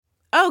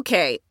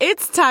Okay,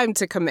 it's time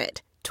to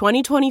commit.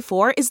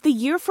 2024 is the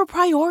year for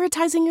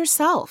prioritizing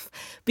yourself.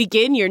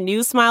 Begin your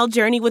new smile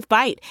journey with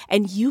Byte,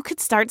 and you could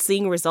start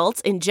seeing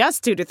results in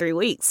just 2 to 3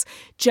 weeks.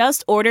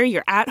 Just order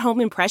your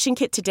at-home impression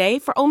kit today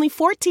for only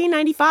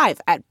 $14.95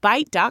 at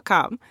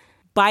Byte.com.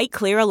 Byte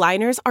Clear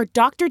aligners are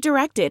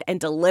doctor-directed and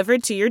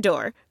delivered to your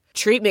door.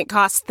 Treatment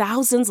costs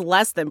thousands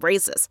less than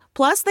braces.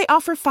 Plus, they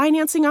offer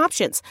financing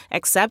options,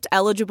 accept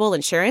eligible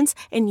insurance,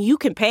 and you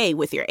can pay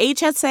with your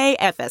HSA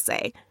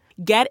FSA.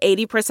 Get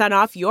 80%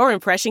 off your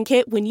impression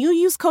kit when you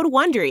use code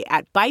WONDERY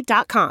at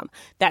Byte.com.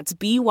 That's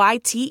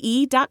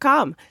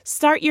BYTE.com.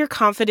 Start your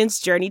confidence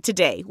journey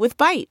today with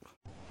Byte.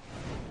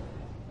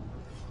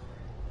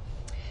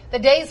 The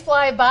days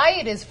fly by.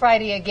 It is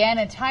Friday again,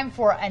 and time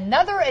for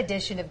another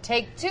edition of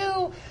Take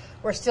Two.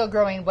 We're still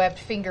growing webbed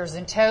fingers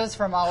and toes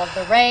from all of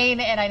the rain,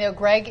 and I know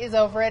Greg is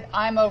over it.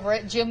 I'm over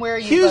it. Jim, where are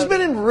you Hugh's voting?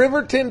 been in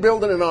Riverton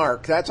building an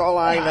ark. That's all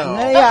I know.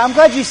 Yeah, I'm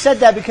glad you said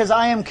that because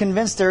I am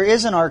convinced there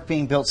is an ark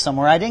being built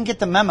somewhere. I didn't get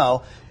the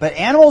memo, but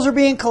animals are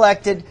being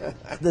collected.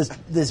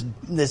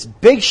 This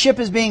big ship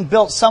is being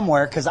built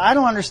somewhere because I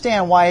don't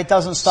understand why it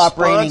doesn't stop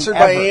raining Sponsored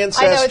ever. by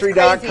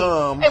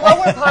Ancestry.com. And while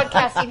we're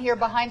podcasting here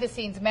behind the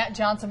scenes, Matt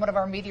Johnson, one of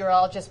our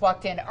meteorologists,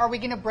 walked in. Are we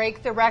going to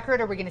break the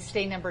record or are we going to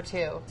stay number 2?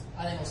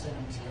 I think we'll stay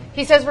number 2.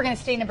 He says we're going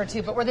to stay number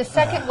 2, but we're the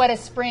second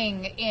wettest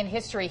spring in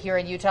history here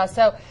in Utah.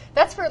 So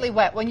that's fairly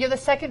wet. When you're the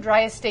second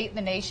driest state in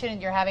the nation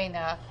and you're having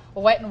a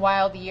wet and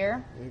wild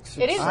year,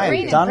 it is I'm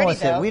green and done pretty,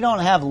 with though. it. We don't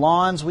have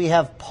lawns, we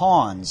have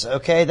ponds,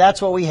 okay?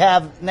 That's what we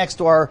have next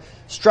to our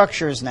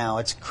structures now.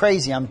 It's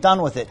crazy. I'm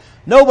done with it.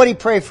 Nobody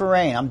pray for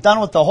rain. I'm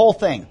done with the whole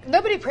thing.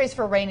 Nobody prays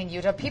for rain in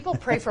Utah. People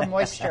pray for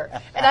moisture.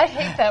 And I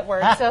hate that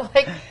word. So,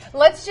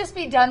 let's just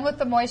be done with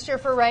the moisture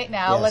for right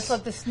now. Yes. Let's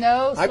let the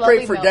snow I slowly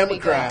pray for melt.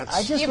 Democrats.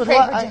 I just You would pray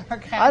lo- for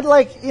Democrats. I'd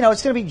like, it's going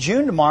to be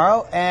June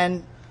tomorrow,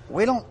 and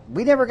we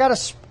never got a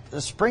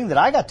spring that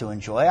I got to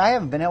enjoy. I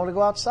haven't been able to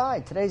go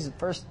outside. Today's the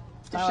first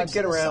time You I've should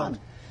seen get the around.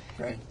 sun.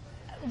 Right.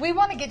 We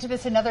want to get to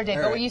this another day, All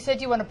but right. when you said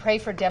you want to pray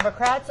for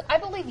Democrats, I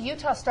believe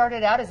Utah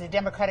started out as a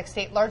Democratic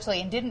state largely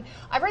and didn't.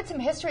 I read some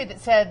history that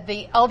said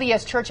the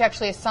LDS Church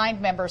actually assigned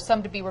members,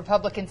 some to be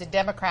Republicans and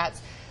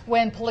Democrats,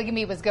 when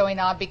polygamy was going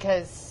on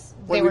because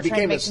When they we were trying to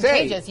became make a some state.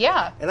 changes.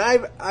 Yeah. And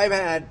I've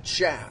had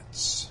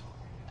chats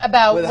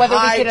About with whether we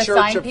high could church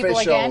assign people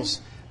again.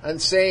 officials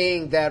and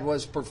saying that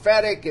was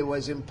prophetic, it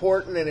was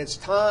important, and it's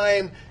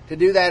time to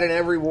do that in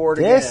every ward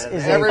This again.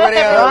 is Everybody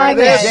a on prime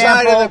this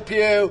side example of the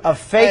pew of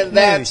fake and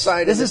that news.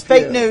 side This of is the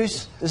fake pew.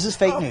 news. This is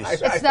fake news.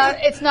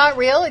 It's not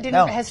real. It didn't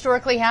No.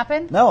 historically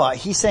happen. No,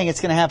 he's saying it's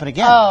going to happen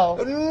again. Oh,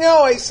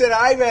 No, I said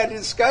I've had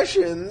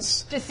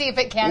discussions to see if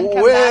it can come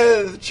back.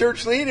 with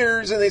church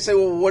leaders, and they say,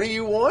 "Well, what do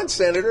you want,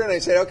 Senator?" And I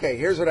said, "Okay,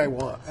 here's what I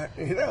want."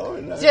 And I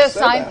To said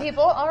assign that.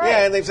 people? All right.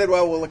 Yeah, and they've said,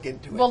 "Well, we'll look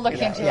into it." We'll look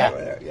You know, into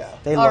it. Yeah.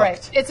 They All looked.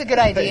 right, it's a good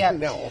idea.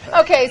 No.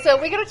 Okay,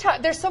 so we got to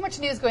talk. There's so much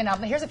news going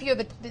on. Here's a few of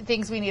the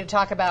things we need to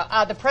talk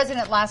about. The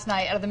president last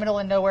night, out of the middle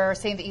of nowhere,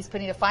 saying that he's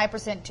putting a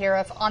 5%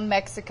 tariff on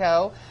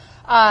Mexico.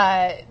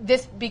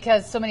 This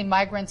because so many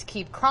migrants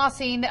keep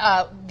crossing.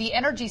 The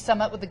energy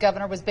summit with the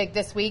governor was big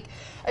this week.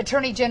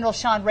 Attorney General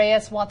Sean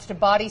Reyes wants to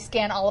body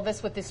scan all of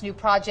us with this new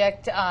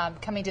project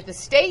coming to the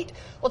state.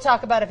 We'll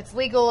talk about if it's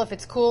legal, if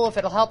it's cool, if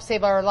it'll help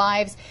save our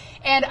lives.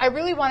 And I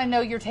really want to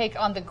know your take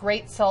on the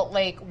Great Salt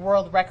Lake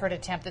world record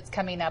attempt that's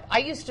coming up. I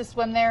used to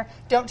swim there.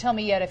 Don't tell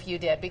me yet if you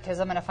did, because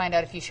I'm going to find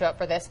out if you show up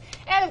for this.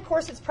 And of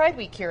course, it's Pride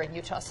Week here in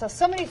Utah.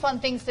 So many fun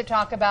things to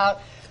talk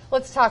about.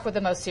 Let's talk with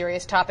the most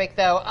serious topic,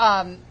 though.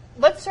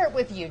 Let's start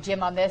with you,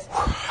 Jim, on this.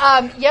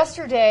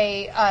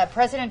 Yesterday,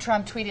 President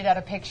Trump tweeted out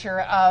a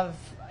picture of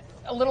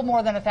a little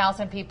more than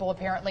 1,000 people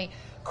apparently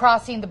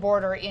crossing the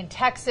border in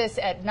Texas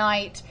at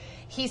night.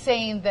 He's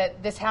saying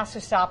that this has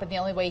to stop, and the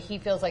only way he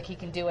feels like he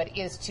can do it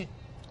is to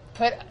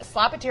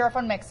slap a tariff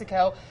on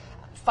Mexico,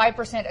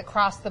 5%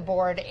 across the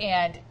board,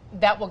 and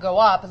that will go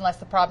up unless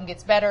the problem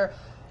gets better,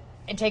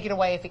 and take it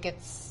away if it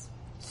gets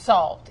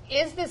solved.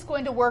 Is this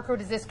going to work, or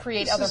does this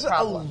create other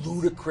problems? This is a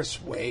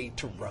ludicrous way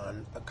to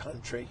run a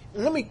country.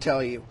 Let me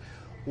tell you,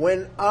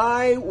 when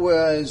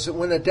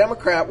a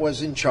Democrat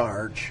was in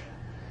charge,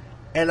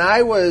 and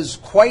I was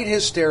quite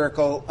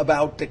hysterical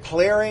about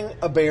declaring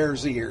a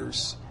Bears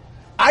ears,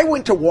 I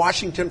went to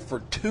Washington for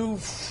 2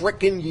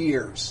 frickin'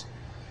 years,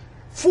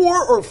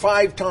 4 or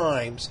 5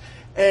 times.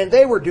 And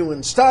they were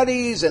doing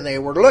studies, and they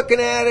were looking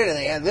at it, and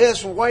they had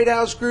this White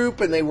House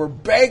group, and they were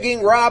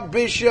begging Rob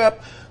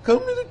Bishop, come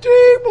to the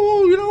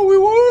table, we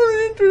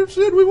weren't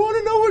interested, we want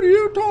to know what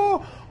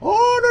Utah,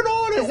 on and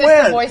on it went. Is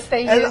this the voice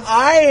they and use?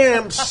 I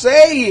am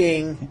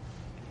saying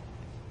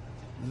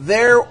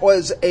there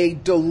was a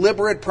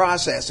deliberate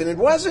process, and it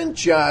wasn't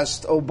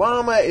just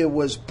Obama, it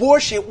was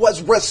Bush, it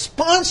was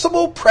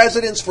responsible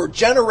presidents for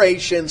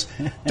generations.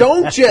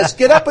 Don't just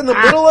get up in the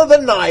middle of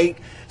the night,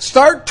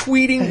 start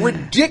tweeting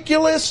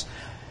ridiculous,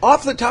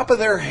 off the top of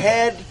their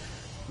head,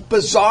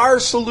 bizarre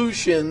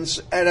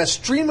solutions and a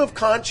stream of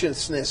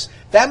consciousness.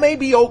 That may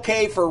be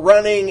okay for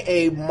running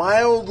a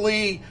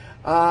mildly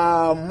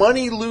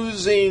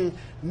money-losing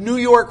New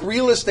York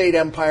real estate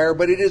empire,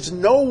 but it is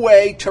no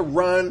way to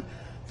run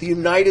the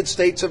United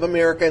States of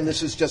America, and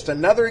this is just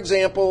another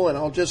example, and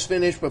I'll just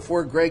finish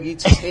before Greg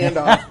eats his hand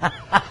off.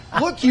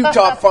 Look,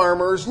 Utah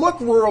farmers, look,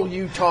 rural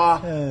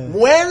Utah.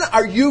 When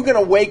are you going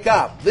to wake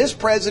up? This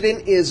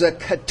president is a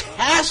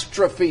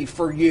catastrophe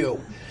for you.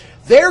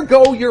 There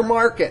go your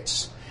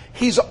markets.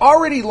 He's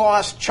already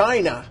lost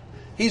China.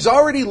 He's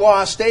already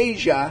lost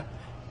Asia.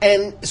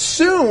 And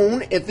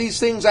soon, if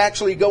these things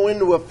actually go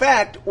into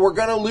effect, we're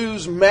going to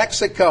lose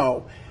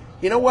Mexico.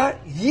 You know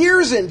what?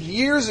 Years and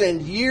years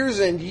and years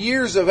and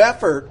years of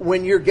effort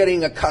when you're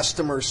getting a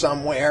customer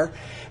somewhere.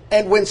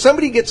 And when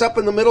somebody gets up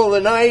in the middle of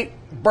the night,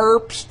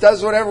 burps,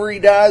 does whatever he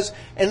does,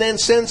 and then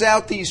sends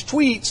out these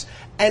tweets,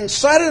 and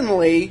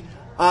suddenly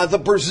the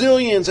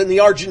Brazilians and the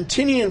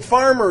Argentinian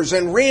farmers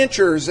and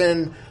ranchers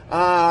and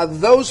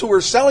those who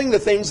are selling the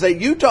things that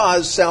Utah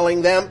is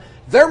selling them,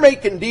 they're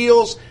making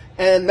deals,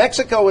 and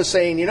Mexico is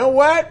saying, you know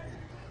what?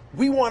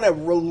 We want a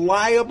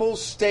reliable,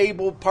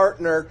 stable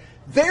partner.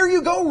 There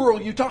you go,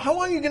 rural Utah. How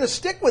long are you going to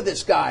stick with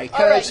this guy?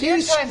 Because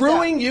he's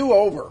screwing you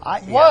over.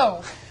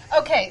 Whoa.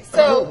 Okay,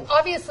 so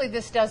obviously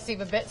this does seem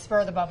a bit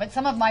spur of the moment.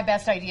 Some of my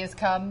best ideas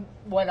come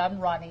when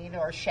I'm running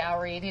or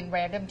showering in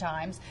random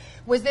times.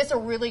 Was this a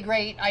really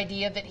great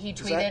idea that he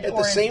tweeted? At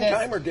the same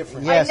time or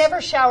different? Yes. I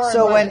never shower and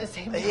run at the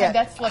same time.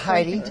 That's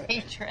slippery and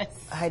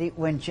dangerous. Heidi,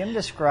 when Jim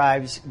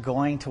describes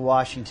going to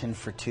Washington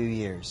for 2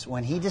 years,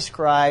 when he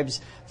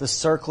describes the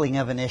circling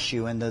of an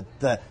issue and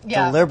the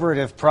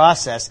deliberative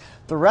process,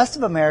 the rest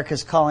of America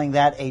is calling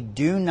that a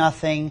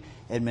do-nothing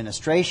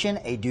administration,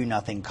 a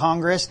do-nothing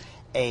Congress,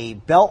 a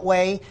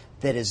beltway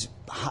that is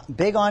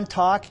big on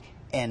talk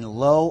and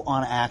low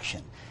on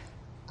action.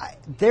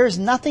 There's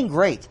nothing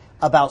great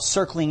about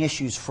circling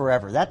issues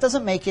forever. That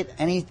doesn't make it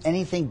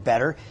anything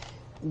better.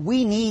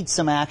 We need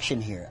some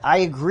action here. I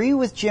agree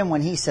with Jim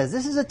when he says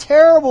this is a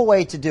terrible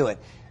way to do it,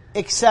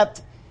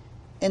 except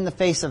in the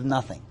face of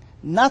nothing.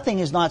 Nothing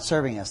is not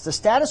serving us. The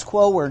status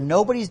quo where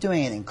nobody's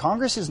doing anything.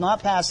 Congress is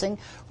not passing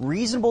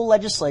reasonable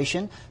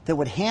legislation that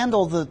would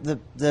handle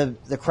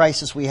the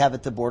crisis we have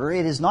at the border.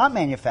 It is not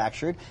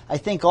manufactured. I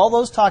think all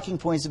those talking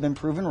points have been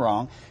proven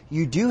wrong.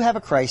 You do have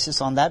a crisis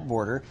on that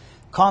border.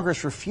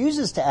 Congress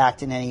refuses to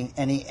act in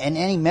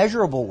any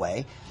measurable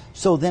way.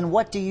 So then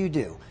what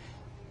do?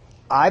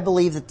 I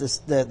believe that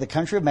the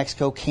country of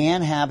Mexico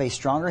can have a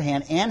stronger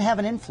hand and have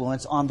an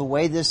influence on the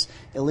way this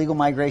illegal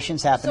migration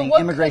is happening,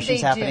 immigration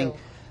is happening.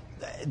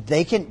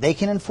 They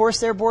can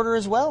enforce their border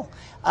as well.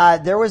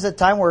 There was a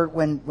time where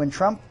when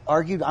Trump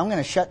argued, I'm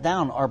going to shut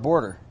down our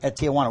border at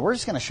Tijuana. We're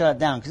just going to shut it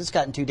down because it's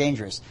gotten too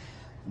dangerous.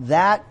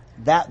 The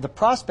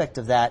prospect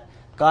of that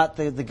got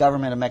the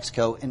government of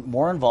Mexico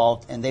more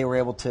involved, and they were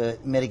able to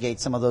mitigate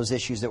some of those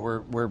issues that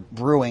were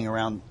brewing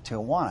around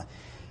Tijuana.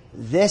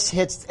 This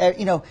hits,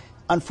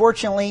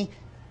 unfortunately,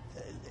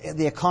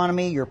 the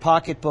economy, your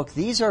pocketbook,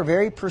 these are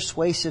very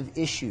persuasive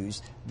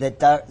issues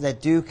that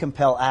do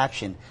compel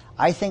action.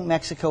 I think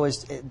Mexico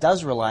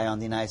does rely on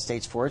the United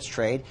States for its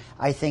trade.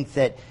 I think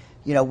that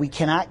we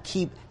cannot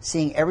keep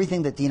seeing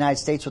everything that the United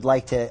States would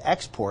like to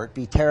export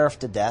be tariffed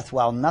to death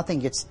while nothing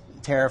gets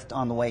tariffed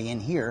on the way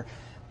in here.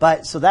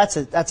 But so that's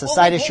a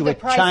side issue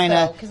with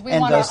China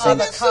and those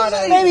things.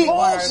 Maybe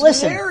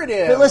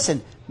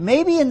listen.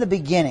 Maybe in the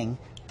beginning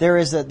there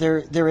is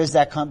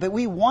that, but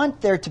we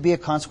want there to be a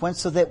consequence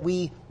so that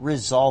we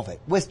resolve it.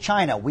 With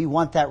China, we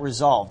want that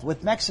resolved.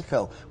 With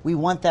Mexico, we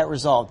want that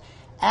resolved.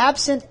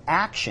 Absent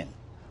action,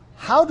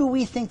 how do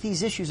we think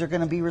these issues are going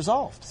to be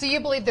resolved? So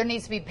you believe there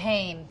needs to be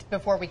pain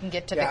before we can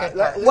get to the good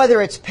part?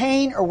 Whether it's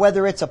pain or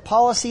whether it's a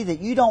policy that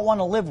you don't want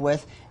to live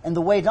with, and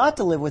the way not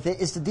to live with it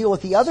is to deal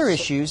with the other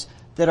issues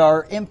that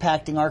are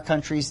impacting our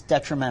countries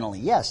detrimentally.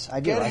 Yes,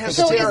 I do. Get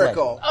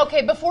hysterical.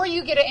 Okay, before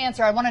you get an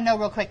answer, I want to know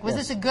real quick, was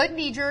this a good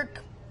knee-jerk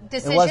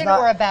decision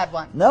or a bad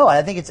one? No,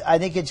 I think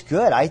it's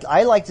good.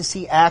 I like to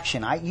see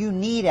action. You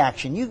need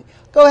action. You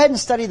go ahead and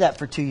study that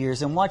for 2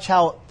 years and watch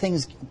how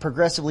things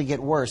progressively get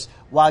worse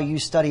while you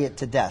study it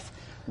to death.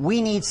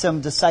 We need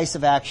some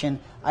decisive action.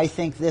 I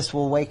think this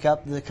will wake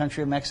up the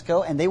country of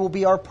Mexico, and they will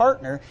be our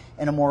partner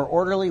in a more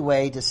orderly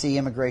way to see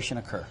immigration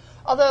occur.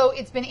 Although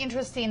it's been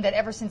interesting that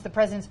ever since the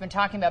president's been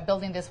talking about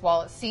building this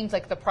wall, it seems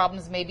like the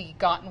problem's maybe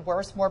gotten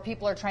worse. More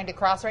people are trying to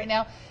cross right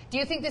now. Do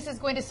you think this is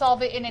going to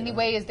solve it in any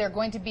way? Is there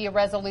going to be a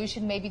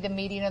resolution, maybe the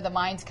meeting of the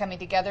minds coming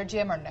together,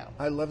 Jim, or no?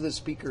 I love the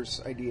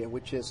speaker's idea,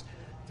 which is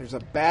there's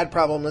a bad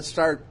problem. Let's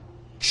start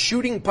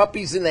shooting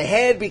puppies in the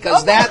head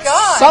because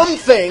that's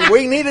something.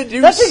 We need to do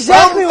That's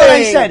exactly what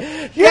I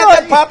said.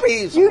 Get the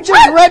puppies. You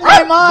just read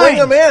my mind. Bring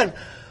them in.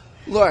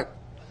 Look,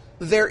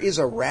 there is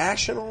a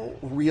rational,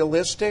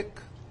 realistic,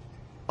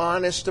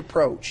 honest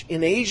approach.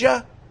 In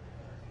Asia,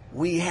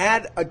 we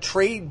had a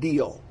trade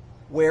deal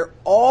where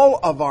all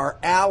of our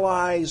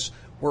allies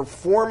were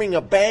forming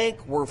a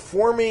bank, were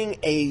forming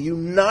a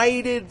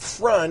united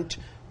front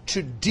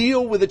to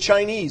deal with the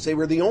Chinese. They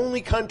were the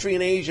only country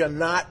in Asia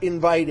not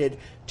invited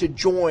to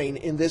join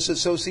in this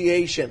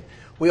association.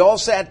 We all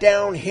sat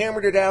down,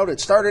 hammered it out.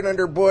 It started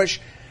under Bush.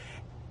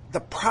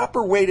 The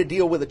proper way to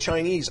deal with the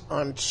Chinese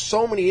on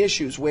so many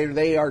issues where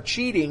they are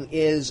cheating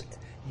is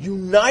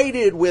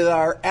united with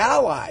our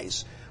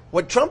allies.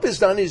 What Trump has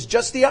done is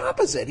just the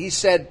opposite. He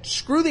said,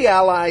 screw the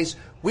allies.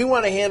 We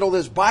want to handle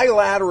this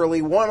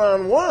bilaterally,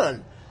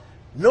 one-on-one.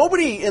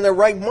 Nobody in their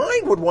right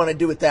mind would want to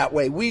do it that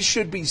way. We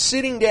should be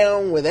sitting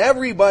down with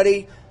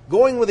everybody,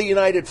 going with a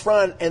united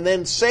front, and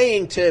then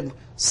saying to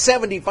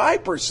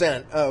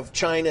 75% of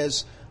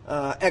China's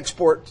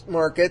export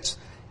markets,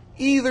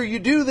 either you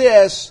do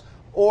this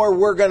or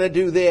we're going to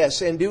do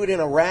this, and do it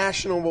in a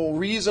rational,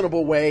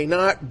 reasonable way,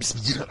 not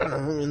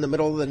in the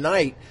middle of the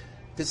night.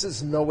 This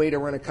is no way to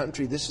run a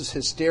country. This is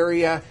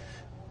hysteria.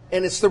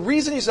 And it's the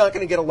reason he's not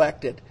going to get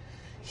elected.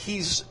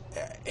 He's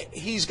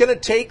going to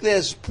take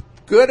this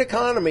good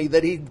economy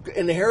that he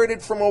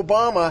inherited from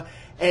Obama,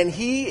 and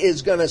he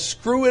is going to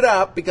screw it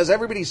up because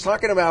everybody's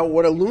talking about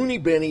what a loony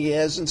bin he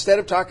is instead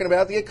of talking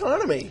about the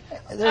economy.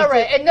 All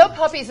right, and no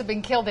puppies have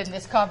been killed in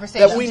this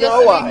conversation. That we just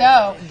know so of. we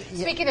know.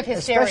 Speaking of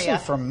hysteria.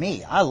 Especially from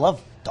me. I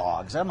love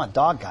dogs. I'm a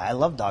dog guy. I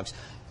love dogs.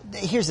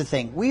 Here's the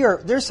thing.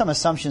 There's some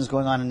assumptions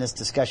going on in this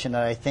discussion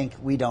that I think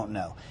we don't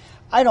know.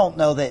 I don't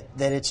know that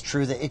it's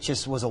true that it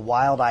just was a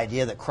wild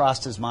idea that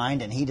crossed his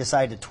mind and he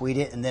decided to tweet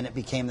it and then it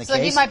became the case.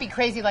 So he might be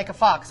crazy like a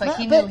fox, like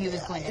he knew he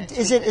was going to.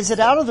 Is it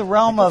out of the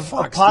realm of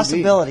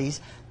possibilities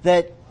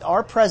that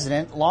our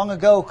president long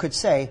ago could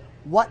say,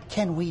 what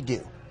can we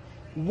do?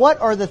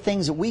 What are the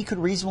things that we could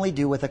reasonably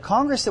do with a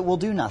Congress that will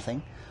do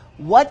nothing?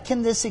 What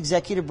can this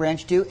executive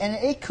branch do? And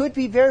it could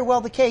be very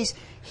well the case.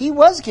 He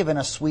was given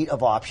a suite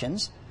of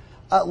options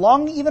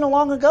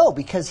long ago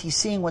because he's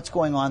seeing what's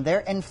going on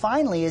there. And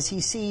finally, as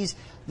he sees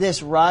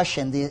this rush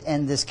and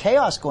this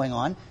chaos going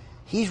on,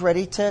 he's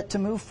ready to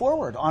move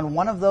forward on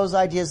one of those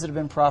ideas that have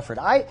been proffered.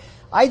 I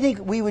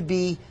think we would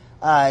be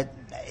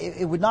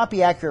it would not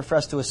be accurate for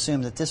us to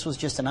assume that this was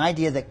just an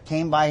idea that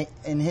came by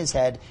in his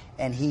head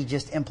and he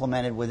just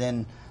implemented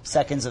within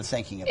seconds of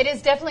thinking of it. It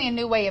is definitely a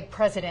new way of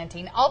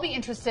presidenting. I'll be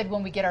interested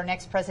when we get our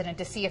next president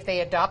to see if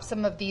they adopt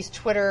some of these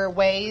Twitter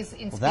ways.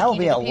 In that will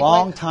be a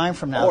long time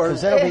from now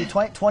because that'll be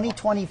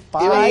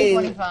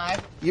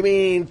 2025. You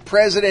mean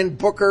President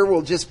Booker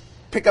will just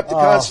pick up the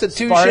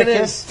Constitution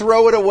Spartacus? and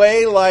throw it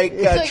away like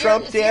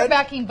Trump so did? you're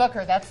backing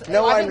Booker.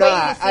 No, I'm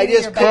not. I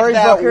just picked Cory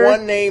that Booker,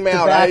 one name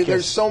out.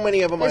 There's so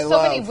many of them There's I so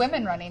love. many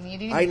women running. You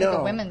didn't I even know. pick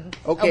a woman.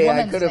 Okay, a I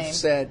woman's could have name.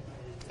 said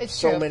It's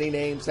so true. many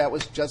names. That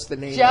was just the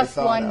name I Just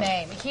thought one of.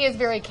 name. He is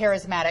very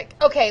charismatic.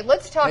 Okay,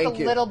 let's talk Thank a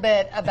you. little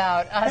bit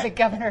about the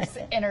Governor's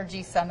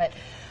Energy Summit.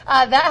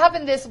 That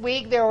happened this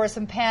week. There were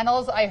some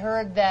panels. I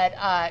heard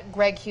that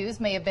Greg Hughes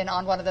may have been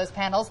on one of those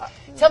panels.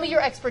 Tell me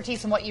your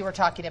expertise and what you were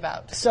talking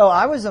about. So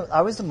I was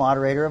the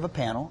moderator of a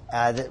panel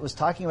that was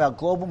talking about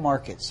global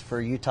markets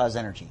for Utah's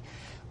energy.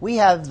 We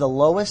have the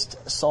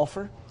lowest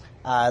sulfur,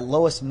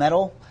 lowest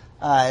metal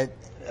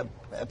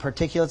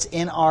particulates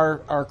in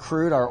our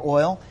crude, our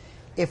oil.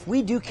 If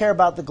we do care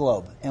about the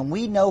globe, and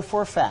we know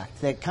for a fact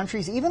that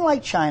countries, even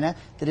like China,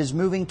 that is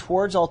moving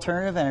towards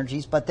alternative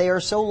energies, but they are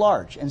so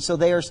large, and so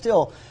they are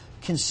still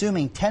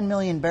consuming 10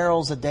 million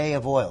barrels a day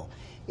of oil.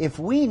 If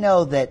we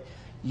know that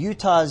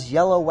Utah's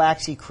yellow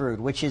waxy crude,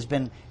 which has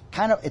been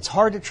it's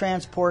hard to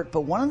transport,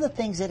 but one of the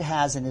things it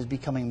has and is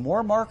becoming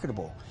more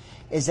marketable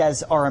is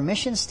as our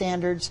emission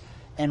standards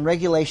and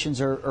regulations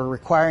are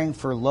requiring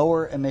for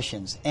lower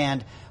emissions.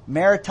 And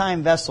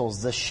maritime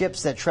vessels, the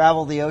ships that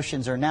travel the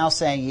oceans, are now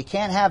saying you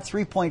can't have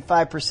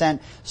 3.5%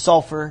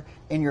 sulfur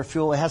in your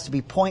fuel. It has to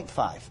be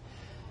 0.5.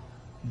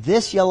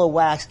 This yellow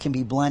wax can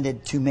be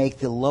blended to make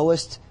the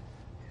lowest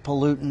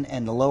pollutant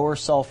and the lower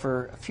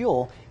sulfur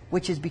fuel,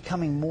 which is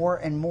becoming more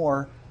and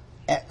more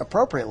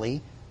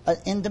appropriately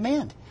in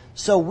demand.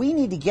 So we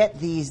need to get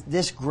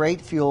this great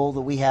fuel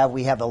that we have.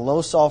 We have a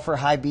low sulfur,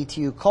 high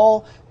BTU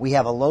coal. We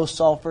have a low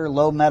sulfur,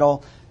 low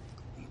metal,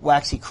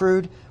 waxy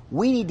crude.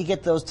 We need to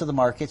get those to the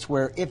markets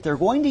where, if they're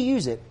going to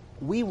use it,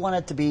 we want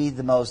it to be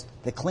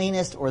the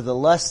cleanest or the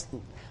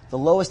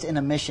lowest in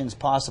emissions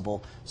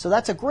possible. So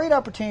that's a great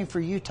opportunity for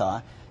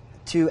Utah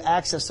to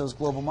access those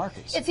global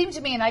markets. It seemed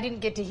to me, and I didn't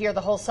get to hear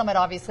the whole summit,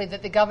 obviously,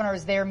 that the governor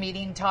is there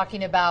meeting,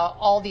 talking about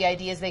all the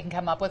ideas they can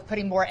come up with,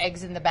 putting more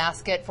eggs in the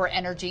basket for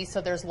energy,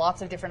 so there's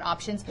lots of different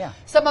options. Yeah.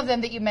 Some of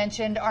them that you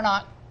mentioned are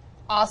not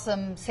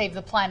awesome save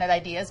the planet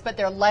ideas, but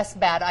they're less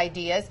bad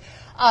ideas.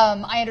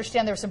 I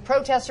understand there were some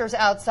protesters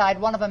outside.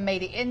 One of them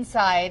made it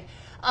inside.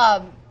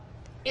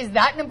 Is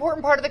that an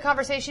important part of the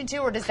conversation, too,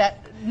 or does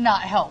that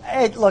not help?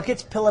 Look,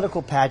 it's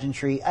political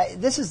pageantry.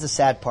 This is the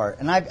sad part,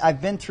 and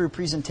I've been through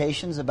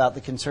presentations about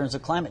the concerns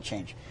of climate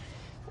change.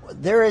 I'm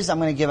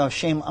going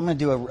to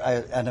do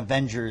an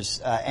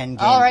Avengers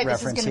Endgame All right,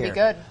 reference this is going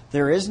to here. be good.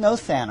 There is no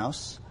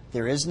Thanos.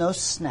 There is no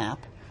snap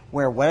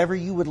where whatever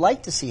you would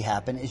like to see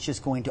happen is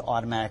just going to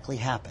automatically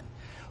happen.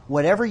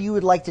 Whatever you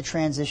would like to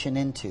transition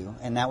into,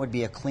 and that would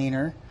be a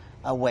cleaner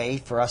way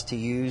for us to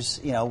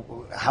use,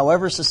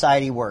 however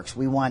society works.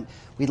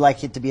 We'd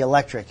like it to be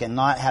electric and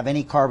not have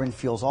any carbon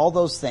fuels, all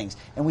those things.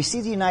 And we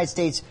see the United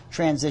States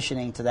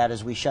transitioning to that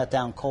as we shut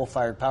down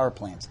coal-fired power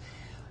plants.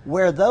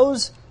 Where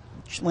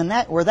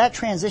that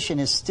transition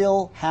is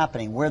still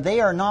happening, where they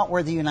are not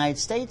where the United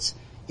States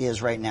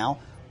is right now,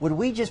 would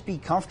we just be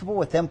comfortable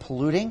with them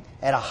polluting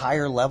at a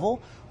higher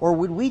level? Or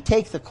would we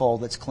take the coal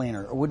that's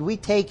cleaner? Or would we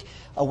take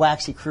a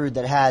waxy crude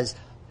that has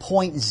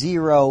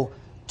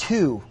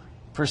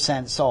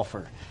 0.02%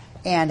 sulfur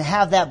and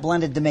have that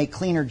blended to make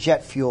cleaner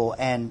jet fuel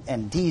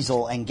and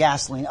diesel and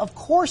gasoline? Of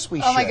course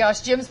we should. Oh my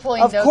gosh, Jim's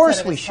pulling Of notes course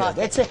out of we his should.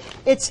 pocket.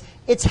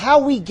 It's how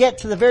we get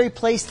to the very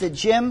place that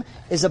Jim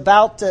is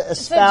about to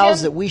espouse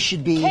Jim, that we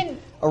should be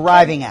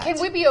arriving at.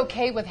 Can we be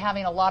okay with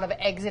having a lot of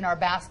eggs in our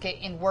basket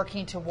in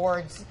working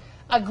towards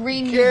a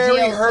Green New Gary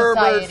Deal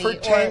Herbert society?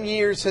 for 10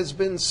 years has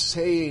been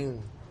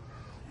saying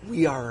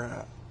we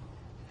are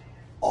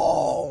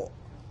all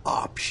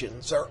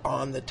options are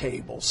on the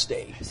table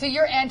state. So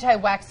you're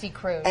anti-waxy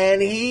crude.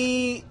 And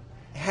he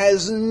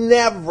has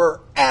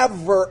never,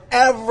 ever,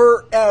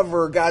 ever,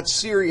 ever got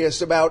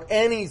serious about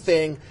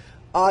anything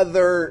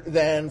other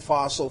than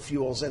fossil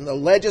fuels. And the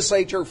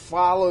legislature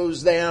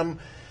follows them.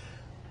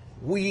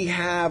 We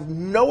have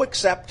no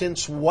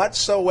acceptance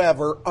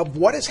whatsoever of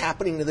what is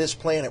happening to this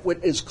planet,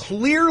 what is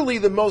clearly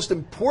the most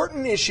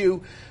important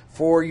issue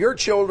for your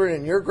children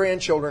and your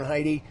grandchildren,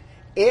 Heidi.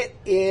 It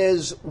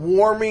is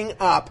warming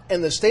up.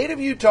 And the state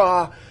of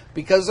Utah,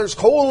 because there's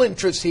coal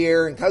interest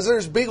here and because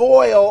there's big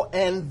oil,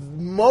 and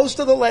most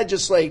of the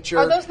legislature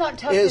Are those not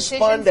tough is decisions,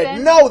 funded.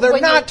 then? No, they're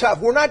When not tough.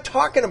 We're not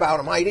talking about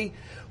them, Heidi.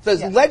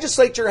 The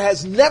legislature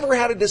has never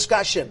had a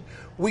discussion.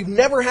 We've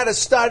never had a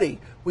study.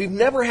 We've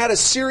never had a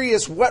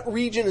serious what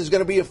region is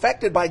going to be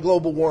affected by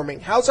global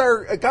warming. How's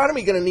our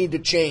economy going to need to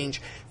change?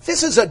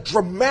 This is a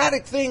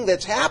dramatic thing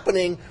that's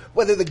happening,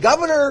 whether the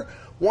governor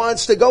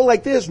wants to go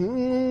like this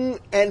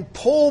and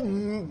pull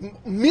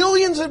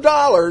millions of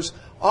dollars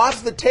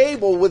off the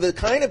table with the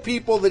kind of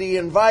people that he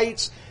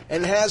invites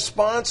and has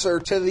sponsor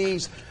to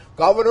these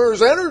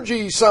Governor's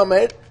Energy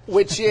Summit,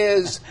 which,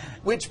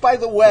 by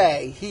the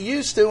way, he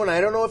used to, and I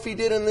don't know if he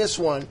did in this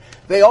one,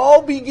 they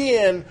all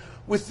begin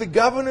with the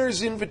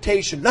governor's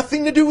invitation.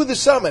 Nothing to do with the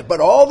summit, but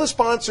all the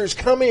sponsors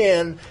come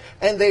in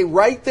and they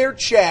write their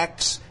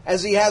checks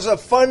as he has a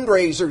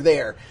fundraiser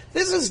there.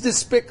 This is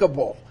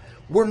despicable.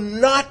 We're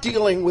not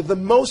dealing with the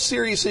most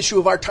serious issue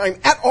of our time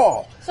at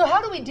all. So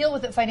how do we deal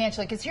with it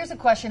financially? Because here's a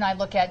question I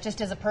look at just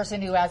as a person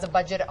who has a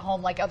budget at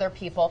home like other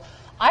people.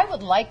 I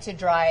would like to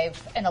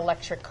drive an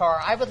electric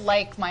car. I would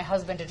like my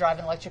husband to drive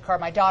an electric car,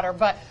 my daughter.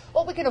 But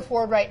what we can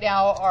afford right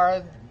now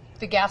are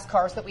the gas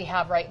cars that we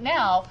have right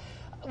now.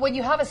 When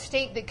you have a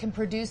state that can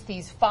produce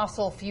these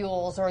fossil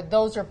fuels, or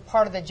those are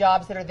part of the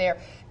jobs that are there,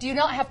 do you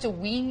not have to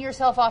wean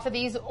yourself off of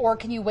these, or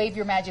can you wave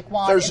your magic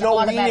wand and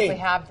automatically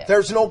have this?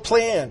 There's no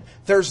plan.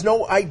 There's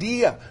no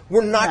idea.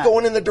 We're not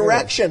going in the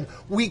direction.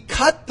 We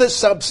cut the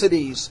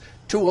subsidies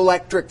to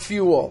electric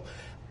fuel.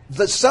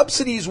 The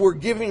subsidies we're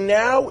giving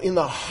now in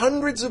the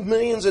hundreds of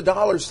millions of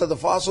dollars to the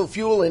fossil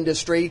fuel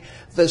industry,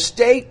 the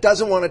state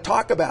doesn't want to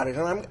talk about it.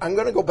 And I'm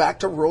going to go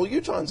back to rural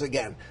Utahns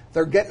again.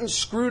 They're getting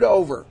screwed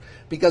over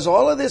because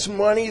all of this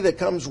money that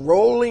comes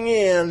rolling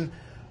in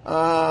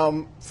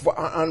on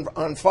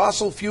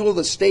fossil fuel,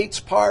 the state's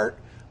part,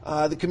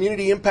 the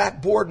Community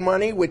Impact Board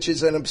money, which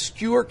is an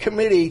obscure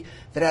committee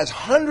that has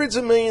hundreds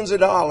of millions of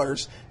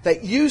dollars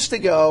that used to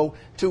go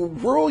to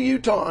rural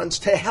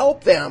Utahns to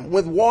help them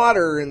with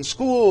water and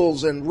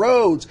schools and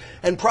roads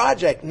and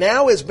project,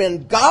 now has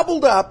been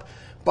gobbled up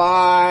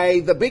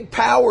by the big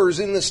powers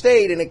in the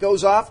state, and it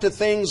goes off to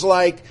things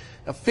like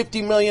a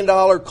 $50 million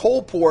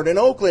coal port in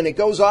Oakland. It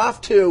goes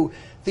off to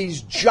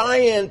these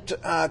giant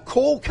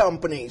coal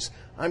companies.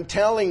 I'm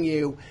telling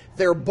you,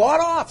 they're bought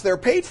off. They're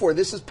paid for.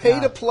 This is pay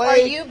to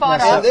play. Are you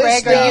bought off,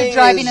 Greg? Are you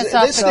driving us off the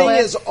cliff? This thing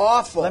is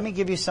awful. Let me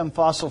give you some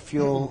fossil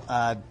fuel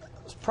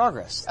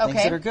progress, things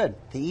that are good.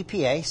 The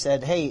EPA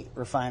said, hey,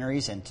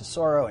 refineries and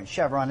Tesoro and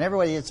Chevron and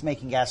everybody that's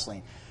making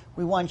gasoline,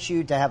 we want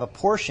you to have a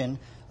portion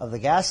of the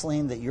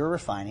gasoline that you're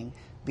refining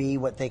be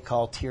what they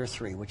call Tier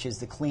 3, which is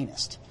the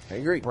cleanest. I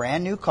agree.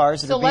 Brand new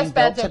cars that So are being less built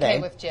bad's today.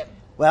 okay with Jim.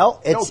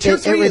 Well, No, Tier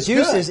 3 is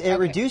good. It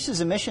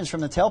reduces emissions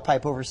from the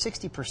tailpipe over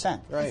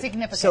 60%. Right.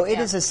 Significant. So it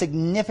is a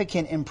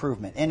significant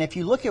improvement. And if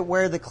you look at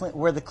where the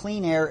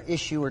clean air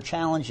issue or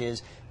challenge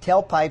is,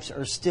 tailpipes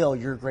are still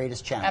your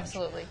greatest challenge.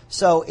 Absolutely.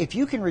 So if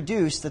you can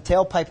reduce the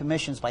tailpipe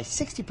emissions by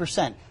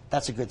 60%,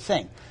 that's a good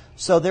thing.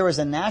 So there was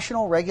a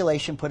national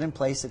regulation put in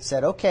place that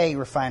said, okay,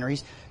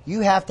 refineries,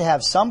 you have to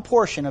have some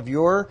portion of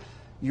your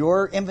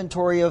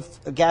inventory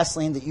of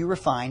gasoline that you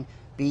refine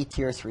be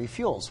Tier 3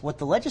 fuels. What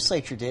the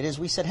legislature did is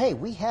we said, hey,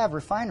 we have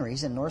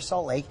refineries in North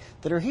Salt Lake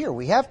that are here.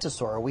 We have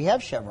Tesoro. We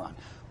have Chevron.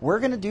 We're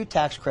going to do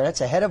tax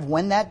credits ahead of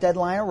when that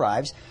deadline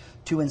arrives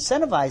to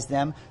incentivize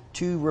them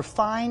to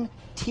refine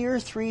Tier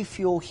 3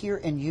 fuel here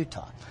in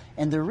Utah.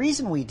 And the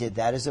reason we did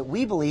that is that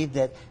we believe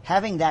that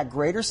having that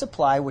greater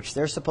supply, which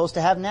they're supposed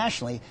to have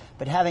nationally,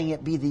 but having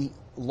it be the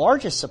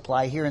largest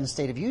supply here in the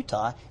state of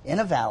Utah in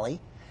a valley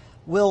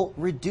will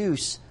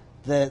reduce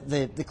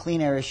the clean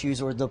air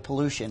issues or the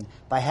pollution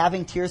by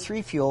having Tier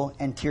 3 fuel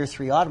and Tier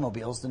 3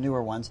 automobiles, the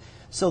newer ones.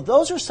 So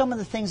those are some of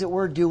the things that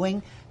we're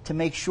doing to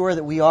make sure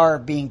that we are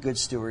being good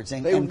stewards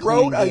and cleaning the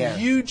air. They wrote a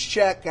huge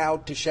check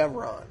out to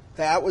Chevron.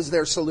 That was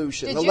their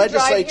solution. Did the you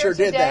legislature drive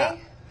here did that.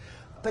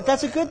 But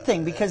that's a good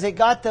thing because they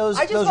got those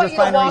I just want you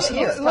to refineries walk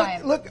here. this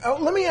time. Look,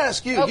 let me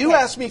ask you. Okay. You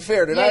asked me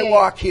fair. Did Yeah, I yeah,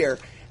 walk here?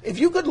 If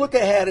you could look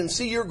ahead and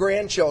see your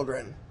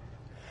grandchildren,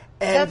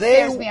 and That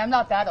scares me. I'm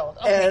not that old.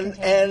 Okay,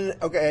 continue. and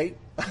okay,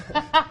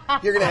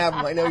 you're gonna have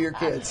them. I know your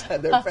kids.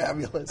 They're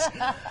fabulous.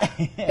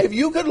 If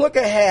you could look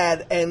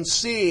ahead and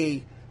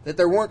see that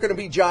there weren't going to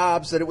be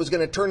jobs, that it was going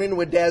to turn into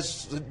a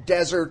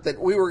desert, that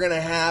we were going to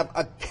have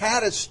a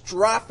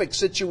catastrophic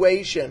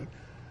situation,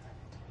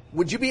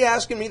 would you be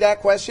asking me that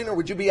question, or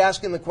would you be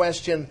asking the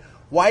question,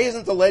 why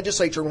isn't the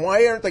legislature and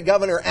why aren't the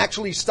governor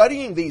actually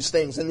studying these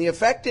things and the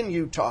effect in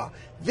Utah?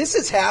 This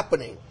is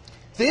happening.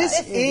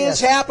 This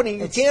is happening.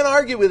 You can't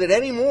argue with it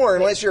anymore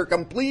unless you're a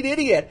complete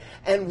idiot.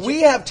 And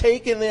we have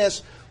taken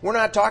this, we're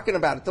not talking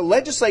about it. The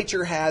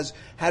legislature has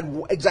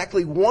had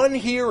exactly one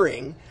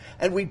hearing,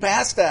 and we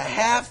passed a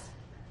half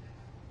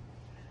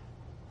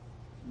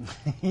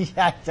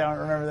I don't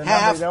remember the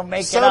number. Don't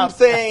make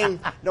something. it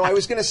up. No, I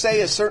was going to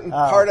say a certain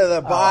part of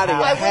the body.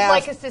 I would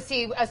like us to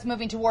see us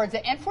moving towards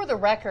it. And for the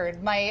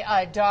record,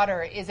 my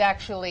daughter is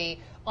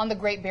actually on the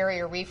Great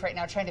Barrier Reef right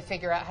now trying to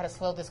figure out how to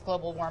slow this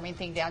global warming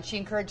thing down. She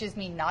encourages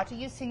me not to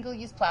use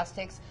single-use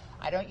plastics.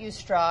 I don't use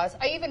straws.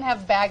 I even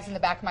have bags in the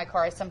back of my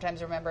car I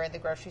sometimes remember at the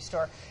grocery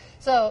store.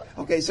 So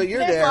okay, so you're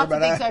there's there, lots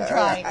but of things I'm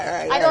trying.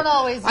 all I don't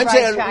always. I'm ride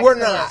saying tracks we're for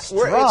not. this.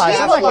 We're, Straws. it's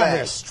I'm not getting rid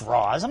halfway. of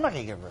straws. I'm not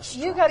going to get rid of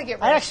straws. You got to get rid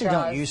of I actually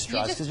straws. don't use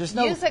straws because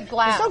because use a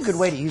glass. there's no good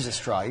way to use a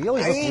straw. You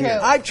always I look mean,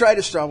 weird. I've tried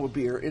a straw with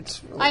beer.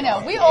 It's really I know.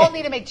 awful. We all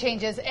need to make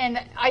changes, and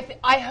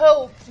I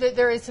hope that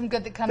there is some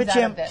good that comes But out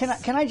Jim, of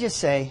this. can I just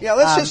say? Yeah,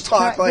 let's just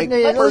talk like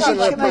person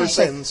to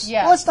persons.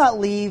 Yeah. Let's not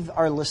leave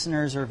our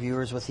listeners or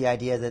viewers with the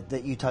idea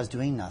that Utah's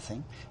doing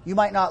nothing. You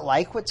might not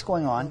like what's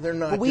going on, They're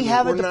not but we doing-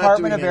 have a we're not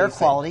Department doing of Air anything.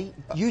 Quality.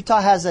 Utah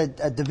has a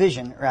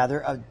division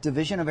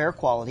of Air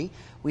Quality.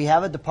 We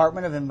have a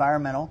Department of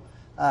Environmental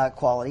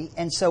Quality,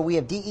 and so we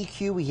have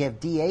DEQ, we have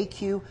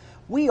DAQ.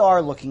 We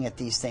are looking at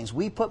these things.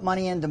 We put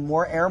money into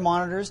more air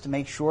monitors to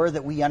make sure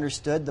that we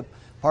understood the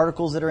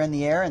particles that are in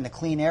the air and the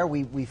clean air.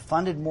 We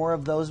funded more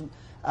of those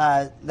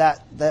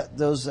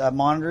those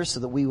monitors so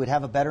that we would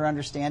have a better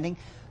understanding.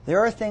 There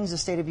are things the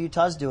state of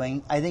Utah is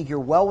doing. I think you're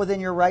well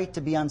within your right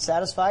to be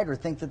unsatisfied or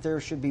think that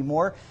there should be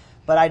more,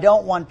 but I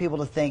don't want people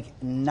to think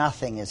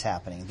nothing is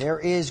happening. There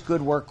is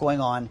good work going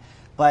on,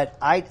 but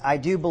I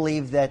do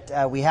believe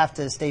that we have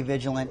to stay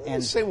vigilant,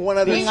 and say one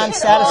other being thing.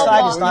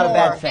 unsatisfied is not a More.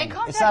 bad thing. And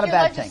contact It's not a your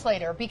bad thing.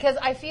 legislator, because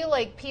I feel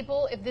like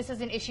people, if this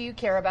is an issue you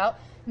care about,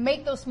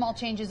 make those small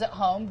changes at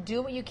home.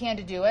 Do what you can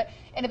to do it.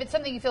 And if it's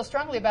something you feel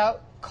strongly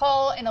about,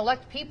 call and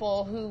elect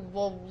people who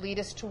will lead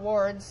us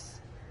towards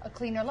a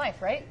cleaner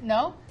life, right?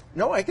 No?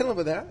 No, I can live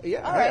with that.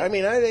 Yeah, All right. I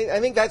mean, I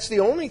think that's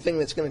the only thing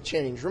that's going to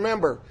change.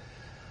 Remember,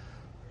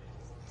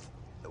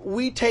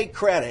 we take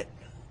credit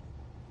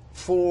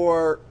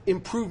for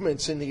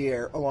improvements in the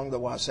air along the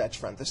Wasatch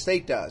Front. The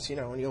state does,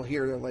 and you'll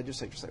hear the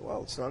legislature say,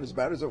 well, it's not as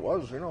bad as it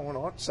was, in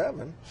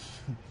 07.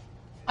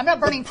 I'm not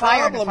burning The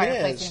fire in the problem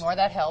fireplace is anymore.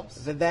 That helps.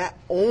 That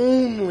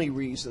only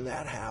reason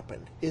that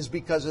happened is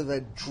because of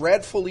the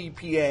dreadful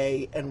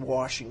EPA and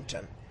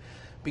Washington.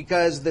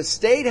 Because the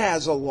state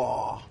has a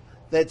law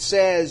that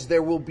says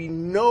there will be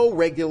no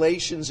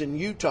regulations in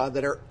Utah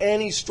that are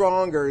any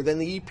stronger than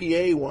the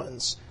EPA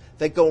ones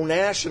that go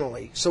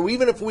nationally. So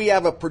even if we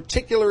have a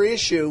particular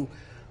issue,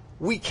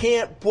 we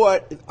can't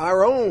put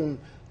our own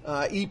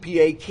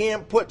EPA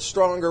can't put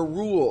stronger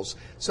rules.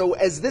 So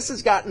as this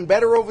has gotten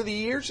better over the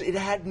years, it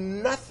had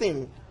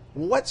nothing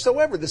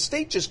whatsoever. The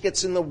state just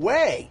gets in the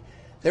way.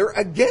 They're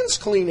against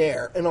clean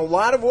air in a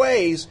lot of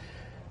ways.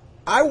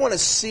 I want to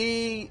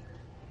see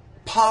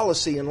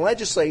policy and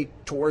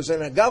legislators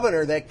and a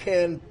governor that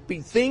can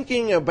be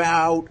thinking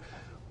about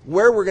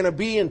where we're going to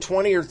be in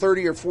 20 or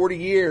 30 or 40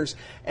 years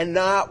and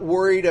not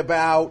worried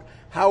about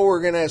how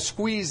we're going to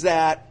squeeze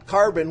that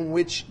carbon,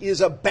 which is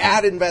a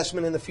bad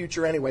investment in the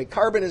future anyway.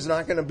 Carbon is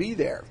not going to be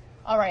there.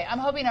 All right, I'm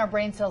hoping our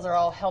brain cells are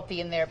all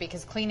healthy in there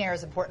because clean air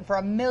is important for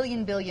a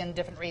million billion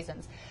different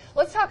reasons.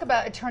 Let's talk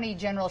about Attorney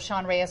General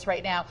Sean Reyes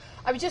right now.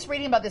 I was just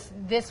reading about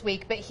this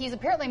week, but he's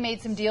apparently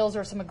made some deals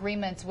or some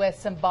agreements with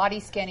some body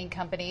scanning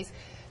companies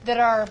that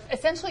are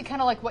essentially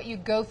kind of like what you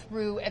go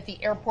through at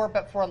the airport,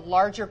 but for a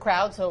larger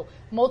crowd, so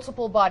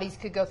multiple bodies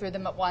could go through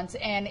them at once,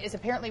 and is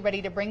apparently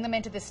ready to bring them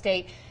into the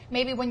state.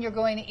 Maybe when you're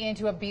going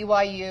into a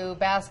BYU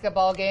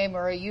basketball game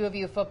or a U of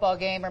U football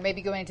game, or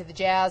maybe going into the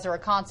Jazz or a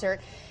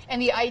concert.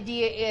 And the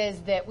idea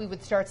is that we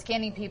would start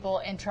scanning people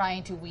and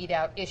trying to weed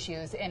out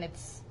issues. And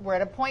we're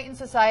at a point in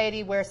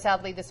society where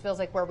sadly this feels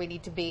like where we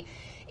need to be.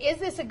 Is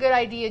this a good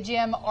idea,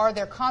 Jim? Are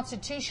there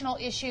constitutional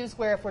issues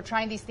where if we're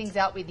trying these things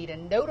out, we need to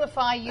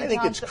notify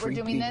Utahns that we're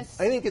doing this?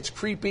 I think it's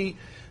creepy.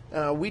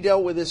 We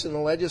dealt with this in the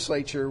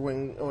legislature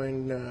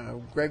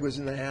when Greg was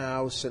in the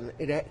House, and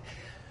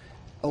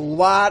a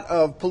lot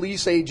of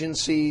police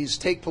agencies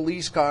take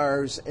police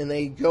cars and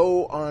they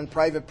go on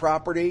private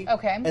property.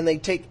 Okay. And they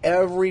take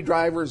every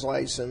driver's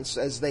license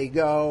as they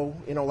go,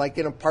 like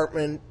in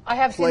apartment I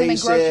have seen them in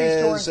grocery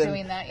stores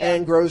doing that, yeah.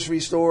 And grocery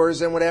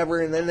stores and whatever,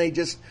 and then they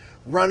just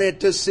run it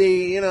to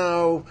see,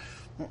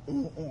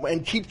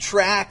 and keep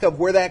track of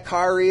where that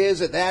car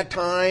is at that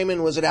time,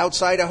 and was it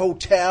outside a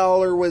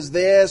hotel or was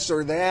this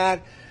or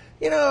that.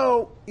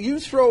 You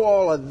throw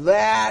all of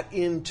that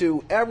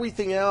into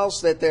everything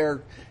else that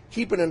they're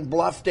keeping in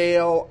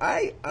Bluffdale.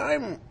 I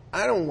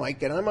don't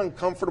like it. I'm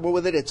uncomfortable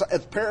with it. It's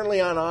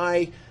apparently on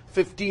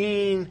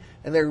I-15,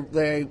 and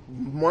they're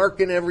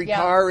marking every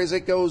car as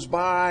it goes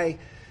by.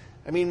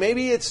 I mean,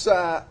 maybe it's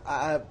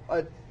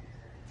a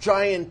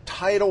giant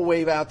tidal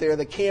wave out there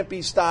that can't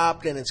be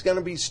stopped, and it's going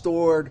to be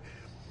stored.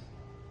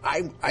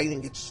 I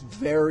think it's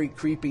very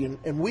creepy.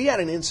 And we had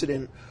an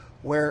incident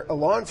where a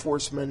law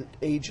enforcement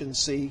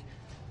agency,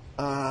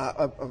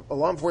 a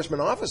law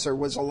enforcement officer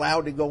was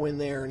allowed to go in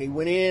there, and he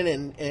went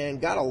in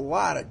and got a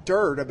lot of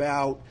dirt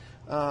about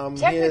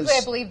technically,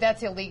 I believe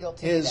that's illegal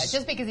to do that.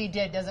 Just because he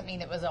did doesn't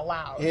mean it was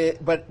allowed.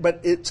 But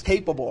it's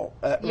capable.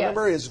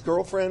 Remember, his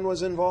girlfriend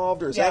was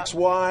involved, or his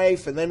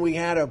ex-wife, and then we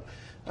had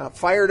a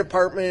fire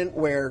department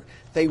where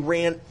they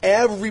ran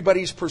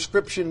everybody's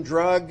prescription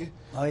drug.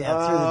 Oh,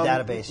 yeah, through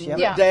the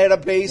database.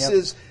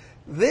 Databases. Yep.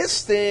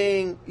 This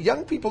thing,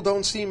 young people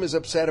don't seem as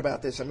upset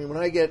about this. I mean, when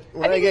I get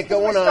going on it, they kind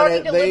of. We're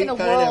starting to live in a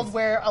world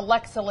where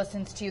Alexa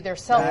listens to their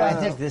cell phones.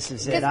 I think this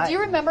is it. Do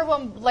you remember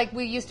when,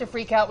 we used to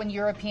freak out when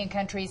European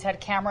countries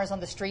had cameras on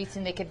the streets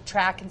and they could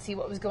track and see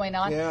what was going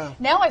on? Yeah.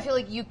 Now I feel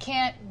like you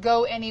can't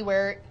go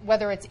anywhere,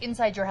 whether it's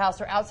inside your house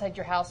or outside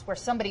your house, where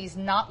somebody's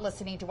not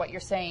listening to what you're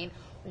saying,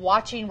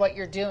 watching what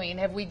you're doing.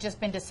 Have we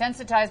just been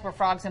desensitized? We're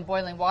frogs in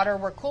boiling water.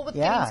 We're cool with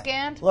getting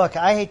scanned? Look,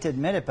 I hate to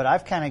admit it, but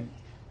I've kind of...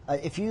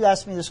 if you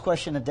asked me this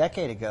question a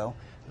decade ago,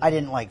 I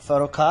didn't like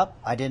photocop.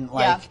 I didn't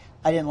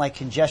like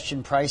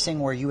congestion pricing,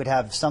 where you would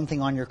have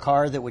something on your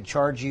car that would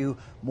charge you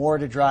more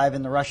to drive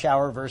in the rush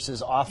hour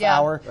versus off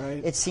hour.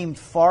 Right. It seemed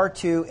far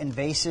too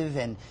invasive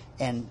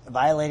and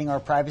violating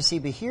our privacy.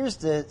 But here's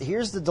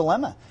the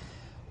dilemma.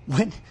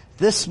 When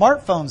the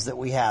smartphones that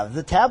we have,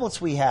 the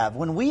tablets we have,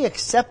 when we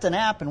accept an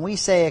app and we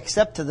say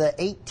accept to the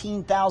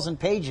 18,000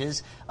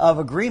 pages of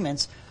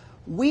agreements,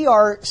 we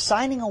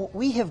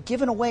have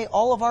given away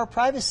all of our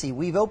privacy.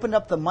 We've opened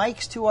up the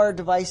mics to our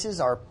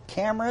devices, our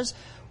cameras.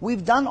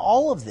 We've done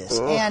all of this.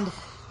 Ugh.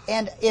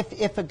 And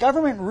if a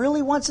government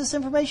really wants this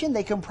information,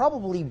 they can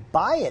probably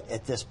buy it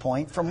at this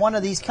point from one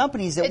of these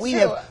companies that we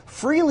have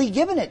freely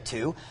given it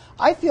to.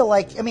 I feel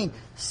like,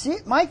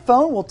 my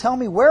phone will tell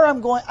me where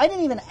I'm going. I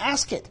didn't even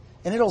ask it.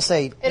 And it'll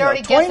say,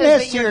 20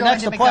 minutes to your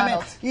next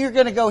appointment, you're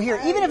going to go here.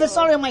 Even if it's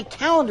not on my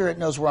calendar, it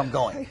knows where I'm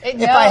going.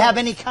 If I have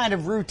any kind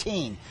of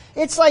routine.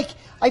 It's like,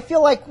 I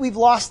feel like we've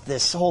lost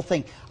this whole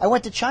thing. I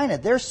went to China.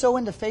 They're so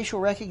into facial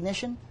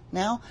recognition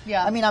now.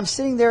 Yeah. I'm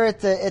sitting there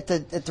at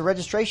the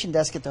registration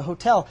desk at the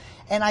hotel,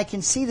 and I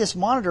can see this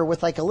monitor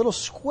with like a little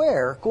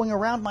square going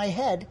around my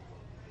head,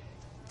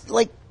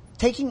 like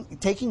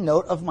taking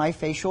note of my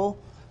facial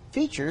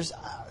features.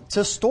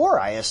 To store,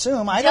 I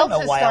assume. I don't know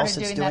why else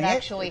it's doing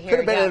it. Could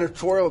have been an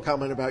editorial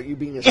comment about you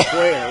being a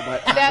square,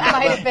 but that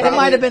might have been. It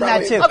might have been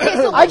that too. Okay,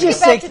 so I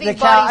just think the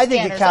cow. I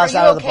think the cow's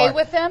out of the barn. Are you okay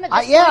with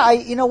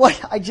them? You know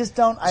what? I just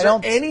don't. I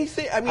don't.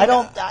 Anything.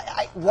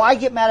 Why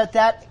get mad at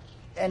that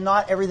and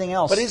not everything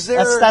else? But is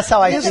there? That's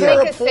how I feel. To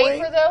make it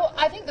safer, though,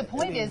 I think the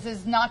point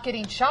is not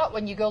getting shot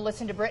when you go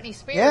listen to Britney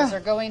Spears or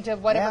going to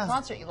whatever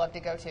concert you love to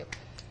go to.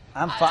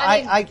 I'm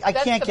fine. I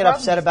can't get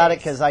upset about it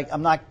because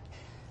I'm not.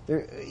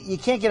 You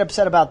can't get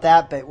upset about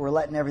that, but we're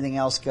letting everything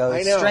else go.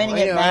 Straining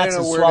at gnats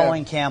and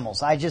swallowing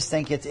camels. I just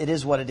think it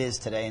is what it is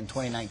today in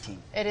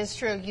 2019. It is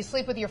true. You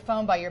sleep with your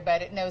phone by your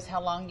bed. It knows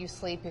how long you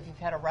sleep, if you've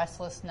had a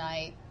restless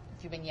night,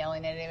 if you've been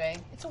yelling at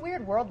anybody. It's a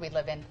weird world we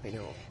live in. I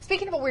know.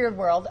 Speaking of a weird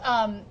world,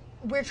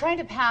 we're trying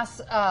to pass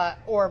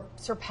or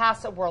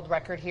surpass a world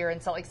record here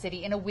in Salt Lake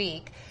City in a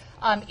week.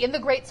 In the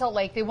Great Salt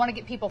Lake, they want to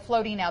get people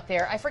floating out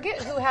there. I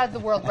forget who had the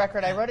world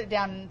record. I wrote it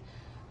down.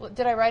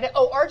 Did I write it?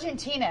 Oh,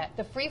 Argentina,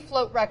 the free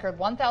float record,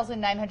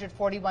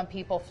 1,941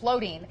 people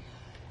floating.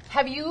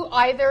 Have you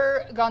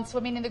either gone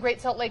swimming in the Great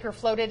Salt Lake or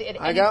floated at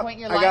any point in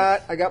your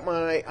life?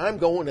 I'm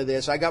going to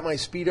this. I got my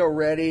Speedo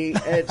ready.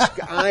 It's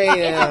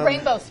a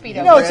rainbow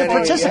Speedo. It's a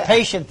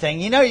participation thing.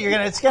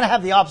 It's going to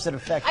have the opposite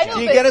effect.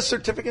 Do you get a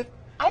certificate?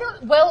 I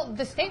don't. Well,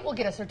 the state will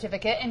get a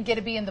certificate and get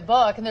to be in the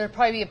book, and there'll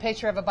probably be a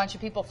picture of a bunch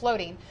of people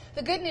floating.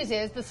 The good news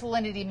is the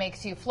salinity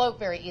makes you float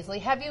very easily.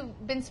 Have you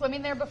been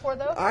swimming there before,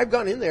 though? I've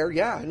gone in there,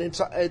 yeah, and it's.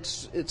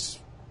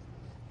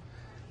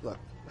 Look,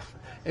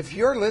 if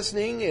you're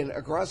listening and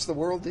across the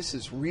world, this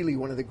is really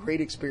one of the great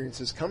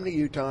experiences. Come to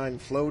Utah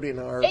and float in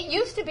our. It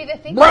used to be the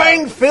thing.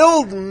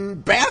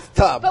 Brine-filled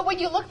bathtub. But when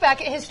you look back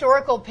at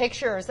historical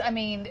pictures,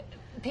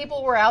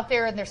 people were out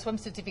there in their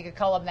swimsuits, if you could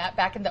call them that,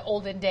 back in the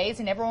olden days,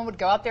 and everyone would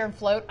go out there and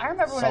float. I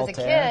remember when I was a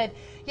kid,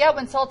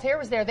 when Saltaire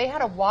was there, they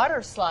had a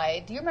water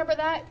slide. Do you remember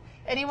that?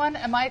 Anyone?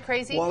 Am I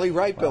crazy? Wally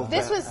Wright built that.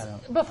 This was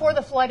before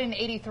the flood in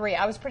 '83.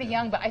 I was pretty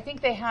young, but I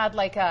think they had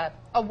like a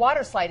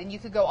water slide, and you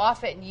could go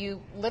off it,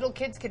 and little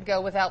kids could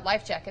go without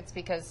life jackets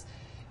because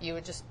you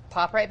would just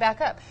pop right back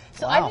up.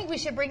 So I think we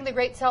should bring the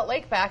Great Salt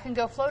Lake back and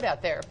go float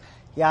out there.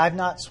 Yeah, I've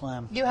not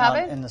swam. You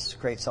haven't? In this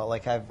Great Salt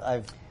Lake.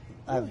 I've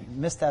I've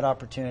missed that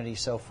opportunity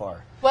so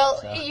far.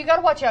 Well, you got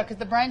to watch out because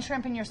the brine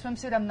shrimp in your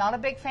swimsuit I'm not a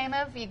big fan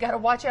of. You got to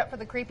watch out for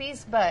the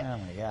creepies, but Oh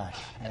my gosh!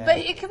 Yeah. but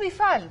it could be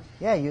fun.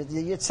 Yeah,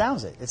 it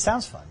sounds it. It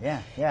sounds fun.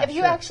 Yeah. If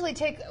you sure. actually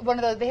take one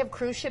of those, they have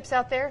cruise ships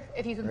out there,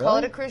 if you can call it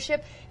Really? a cruise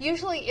ship.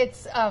 Usually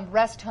it's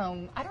rest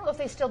home. I don't know if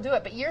they still do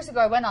it, but years ago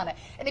I went on it.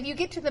 And if you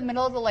get to the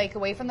middle of the lake,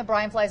 away from the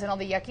brine flies and all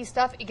the yucky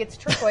stuff, it gets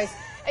turquoise.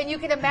 And you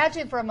can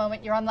imagine for a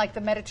moment you're on like the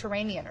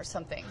Mediterranean or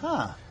something.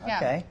 Huh? Yeah.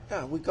 Okay.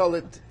 Yeah, we call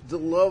it the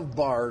love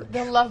barge.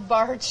 The love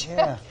barge.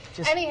 Yeah,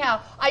 just-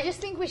 Anyhow, I just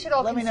think we should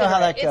all Let me consider know how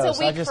that it. goes. It's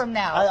a week from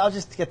now. I'll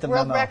just get the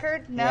World memo.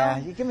 record? No? Yeah,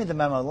 you give me the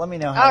memo. Let me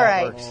know how All that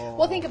right. works.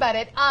 Well, think about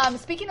it.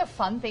 Speaking of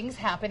fun things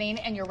happening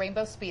and your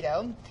Rainbow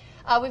Speedo,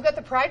 we've got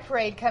the Pride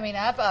Parade coming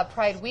up,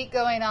 Pride Week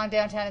going on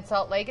downtown in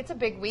Salt Lake. It's a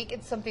big week.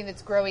 It's something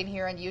that's growing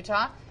here in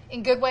Utah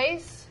in good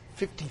ways.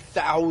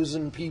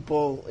 50,000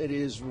 people. It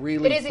is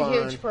really It is a fun.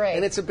 huge parade.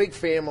 And it's a big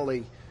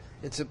family.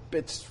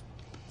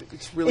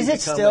 It's really Is it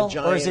become still, a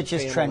giant or is it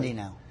just family. trendy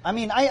now? I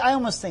mean, I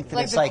almost think that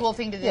Like it's the like cool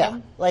thing to do? Yeah,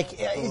 like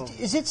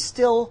is it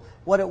still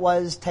what it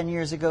was 10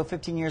 years ago,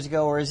 15 years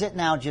ago, or is it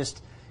now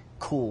just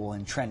cool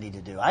and trendy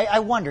to do? I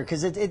wonder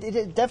because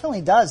it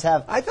definitely does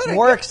have I thought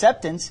more it-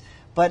 acceptance,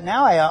 but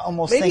now I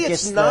almost Maybe think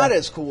it's it's not the,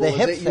 as cool the as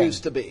hip it thing.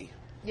 used to be.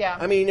 Yeah.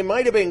 I mean, it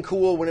might have been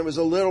cool when it was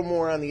a little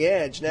more on the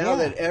edge. Now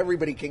Yeah. that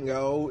everybody can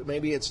go,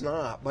 maybe it's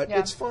not, but Yeah.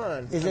 it's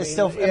fun. Is I it mean,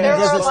 still? I yeah, mean, There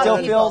does are it a lot still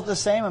of feel people. the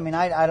same? I mean,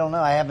 I don't know.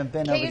 I haven't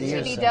been over the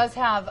years. KUTV so. does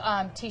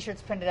have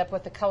T-shirts printed up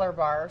with the color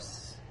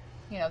bars,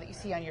 that you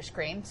see on your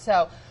screen.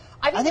 So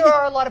I think think there it-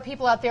 are a lot of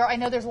people out there. I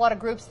know there's a lot of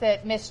groups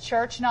that miss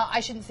church. No, I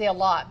shouldn't say a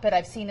lot, but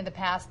I've seen in the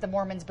past the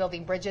Mormons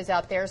building bridges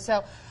out there.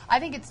 So I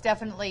think it's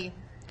definitely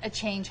a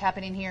change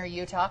happening here in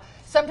Utah.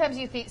 Sometimes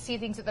you see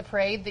things at the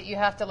parade that you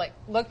have to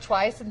look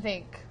twice and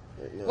think,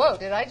 whoa,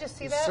 did I just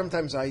see that?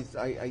 Sometimes I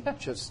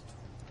just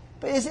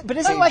But isn't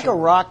it like a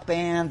rock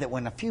band that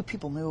when a few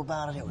people knew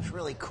about it, it was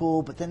really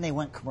cool, but then they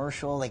went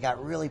commercial, they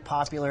got really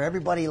popular,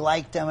 everybody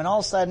liked them, and all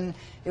of a sudden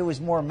it was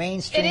more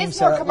mainstream. It is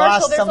so more it commercial.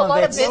 lost There's some a lot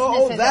of its- business. Oh,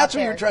 businesses that's out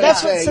what you're there. trying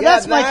That's to what- say. so Yeah,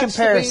 that's my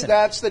comparison.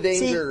 That's the See,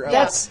 danger.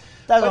 that's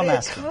but what I'm it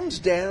asking. comes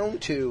down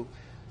to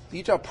the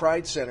Utah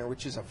Pride Center,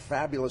 which is a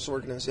fabulous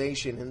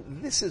organization,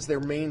 and this is their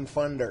main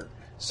funder.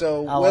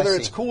 So Oh, I whether see.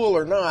 it's cool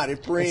or not,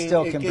 it brings.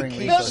 still can bring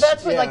keeps- resources.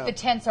 That's what yeah. the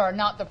tents are,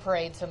 not the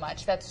parade so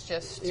much. That's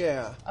just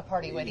Yeah. a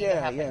party waiting to Yeah,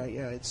 happen.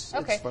 yeah. It's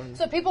Okay, fun.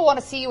 so if people want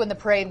to see you in the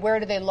parade, where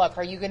do they look?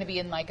 Are you going to be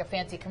in a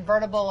fancy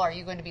convertible? Are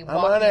you going to be I'm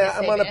walking on to a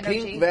save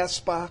energy? pink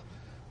Vespa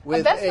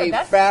with Vespa, a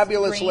that's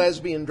fabulous green.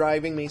 lesbian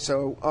driving me.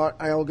 So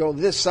I'll go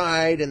this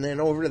side and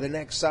then over to the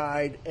next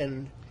side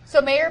and. So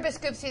Mayor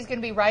Biskupski is going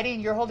to be riding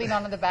and you're holding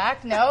on to the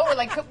back? No?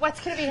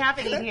 What's going to be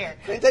happening here?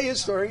 Can I tell you a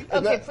story?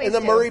 Okay, please in the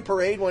do. Murray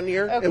Parade one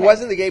year, Okay. it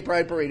wasn't the Gay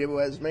Pride Parade. It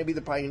was maybe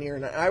the Pioneer.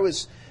 And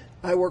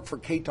I worked for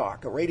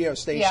K-Talk, a radio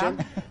station,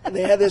 Yeah. and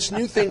they had this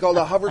new thing called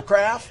a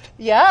hovercraft.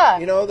 Yeah.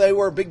 They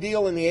were a big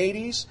deal in the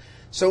 80s.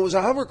 So it was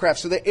a hovercraft.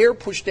 So the air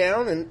pushed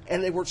down,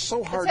 and they were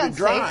so hard to sounds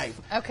drive.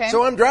 safe. Okay.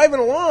 So I'm driving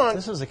along.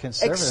 This was a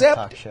conservative except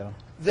talk show.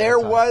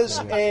 There Talk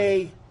was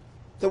radio.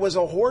 there was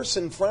a horse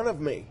in front of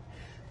me.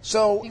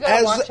 So You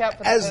gotta watch out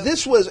for the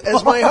poop.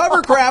 as my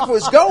hovercraft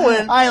was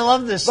going, I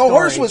love this the story.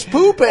 horse was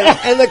pooping,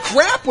 and the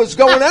crap was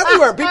going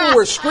everywhere. People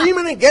were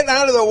screaming and getting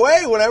out of the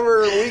way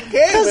whenever we came.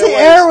 Because It the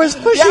air was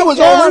pushing Yeah, it was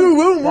down. all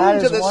boom, That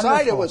to is the side.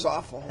 wonderful. It was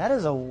awful. That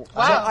is a Wow.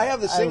 I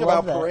have this thing I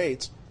love about that.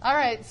 parades All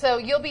right, so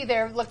you'll be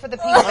there. Look for the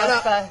pink on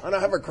Vespa. a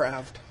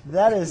hovercraft.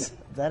 That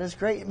is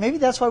great. Maybe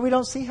that's why we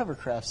don't see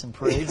hovercrafts in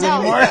parades No.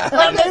 anymore.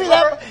 Yeah.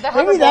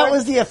 maybe that hoverboard.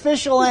 was the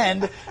official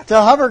end to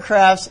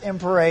hovercrafts in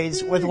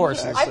parades with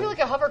horses. I feel like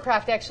a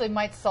hovercraft actually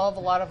might solve a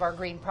lot of our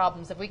green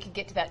problems if we could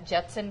get to that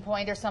Jetson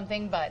point or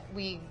something, but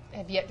we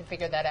have yet to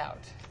figure that out.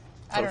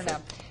 I don't know.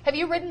 Have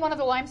you ridden one of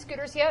the Lime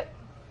scooters yet?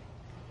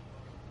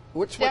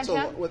 What's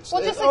Downtown? what's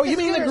Well, just oh, like you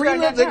the mean the scooters green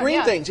around the downtown, green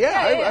yeah. things?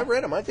 Yeah, Yeah. I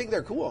read them. I think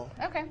they're cool.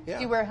 Okay. Yeah.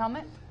 Do you wear a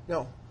helmet?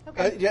 No.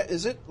 Okay. Yeah,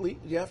 do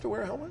you have to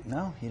wear a helmet?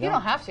 No, you You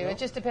don't have to. It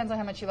just depends on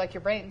how much you like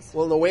your brains.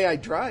 Well, the way I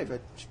drive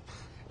it,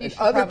 You should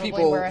other probably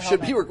people wear a should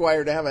be helmet.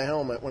 required to have a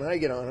helmet when I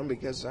get on them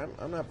because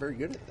I'm not very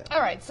good at that.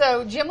 All right,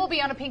 so Jim will be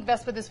on a pink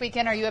Vespa this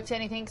weekend. Are you up to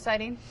anything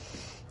exciting?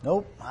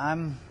 Nope.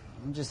 I'm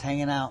just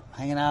hanging out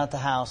at the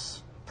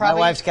house.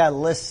 Probably My wife's got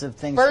lists of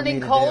things for me Burning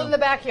to coal do. in the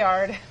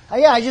backyard.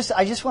 Yeah, I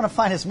just want to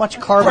find as much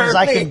carbon as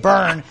I can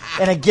burn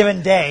in a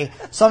given day.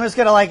 So I'm just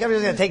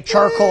gonna take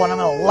charcoal and I'm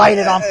gonna light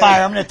it on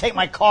fire. I'm gonna take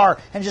my car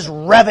and just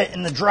rev it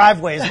in the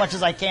driveway as much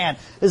as I can.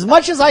 As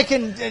much as I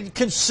can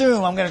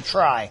consume, I'm gonna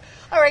try.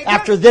 All right.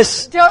 After don't-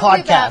 this don't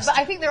do that, podcast. but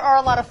I think there are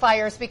a lot of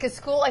fires because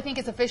school, I think,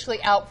 is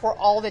officially out for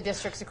all the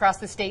districts across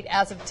the state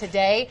as of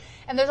today.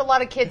 And there's a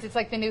lot of kids. It's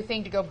like the new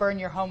thing to go burn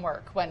your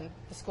homework when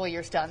the school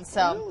year's done.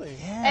 So, Really?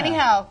 Yeah.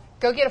 anyhow,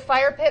 go get a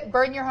fire pit,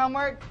 burn your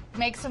homework,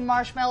 make some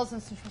marshmallows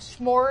and some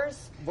s'mores.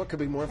 What could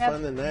be more Have-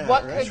 fun than that?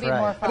 What right? could be right.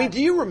 more I fun? mean, do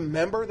you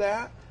remember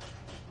that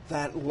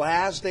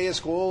last day of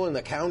school and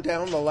the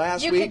countdown the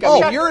last You week? could I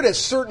mean, chuck- you're at a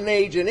certain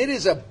age, and it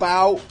is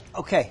about.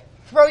 Okay.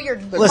 Throw your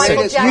Listen,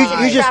 Michael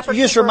Jackson you trapper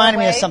just keeper reminded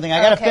me of away? something.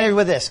 I got to Okay. finish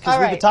with this because All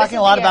we've right, been talking this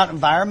a lot is the about end.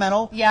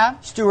 environmental Yeah.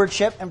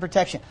 stewardship and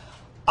protection.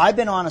 I've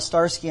been on a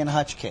Starsky and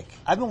Hutch kick.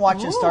 I've been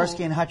watching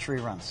Starsky and Hutch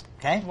reruns.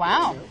 Okay.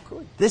 Wow.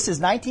 This is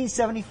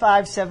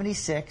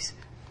 1975-76,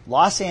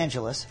 Los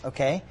Angeles.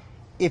 Okay.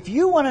 If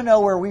you want to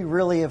know where we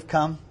really have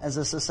come as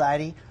a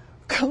society,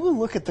 go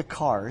look at the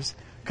cars.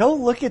 Go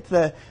look at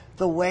the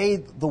way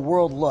the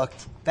world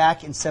looked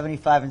back in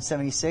 75 and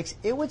 76.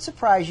 It would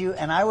surprise you,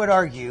 and I would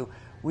argue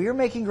we are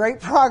making great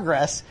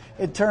progress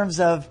in terms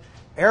of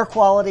air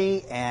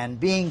quality and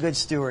being good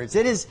stewards.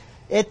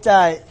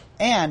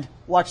 And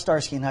watch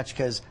Starsky and Hutch,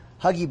 because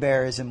Huggy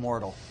Bear is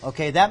immortal.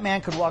 Okay, that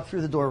man could walk through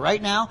the door right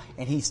now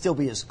and he'd still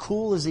be as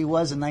cool as he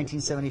was in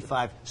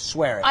 1975.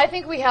 Swear it. I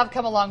think we have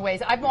come a long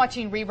ways. I'm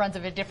watching reruns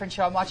of a different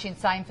show. I'm watching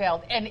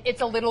Seinfeld, and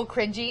it's a little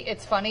cringy.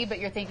 It's funny, but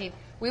you're thinking,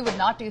 we would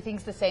not do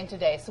things the same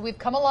today. So we've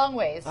come a long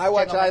ways. I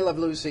watch gentlemen. I Love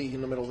Lucy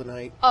in the middle of the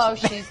night. Oh,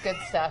 she's good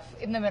stuff.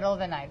 In the middle of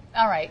the night.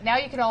 All right, now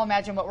you can all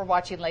imagine what we're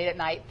watching late at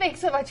night. Thanks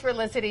so much for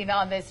listening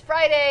on this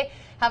Friday.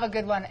 Have a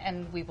good one,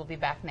 and we will be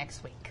back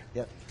next week.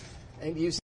 Yep. And you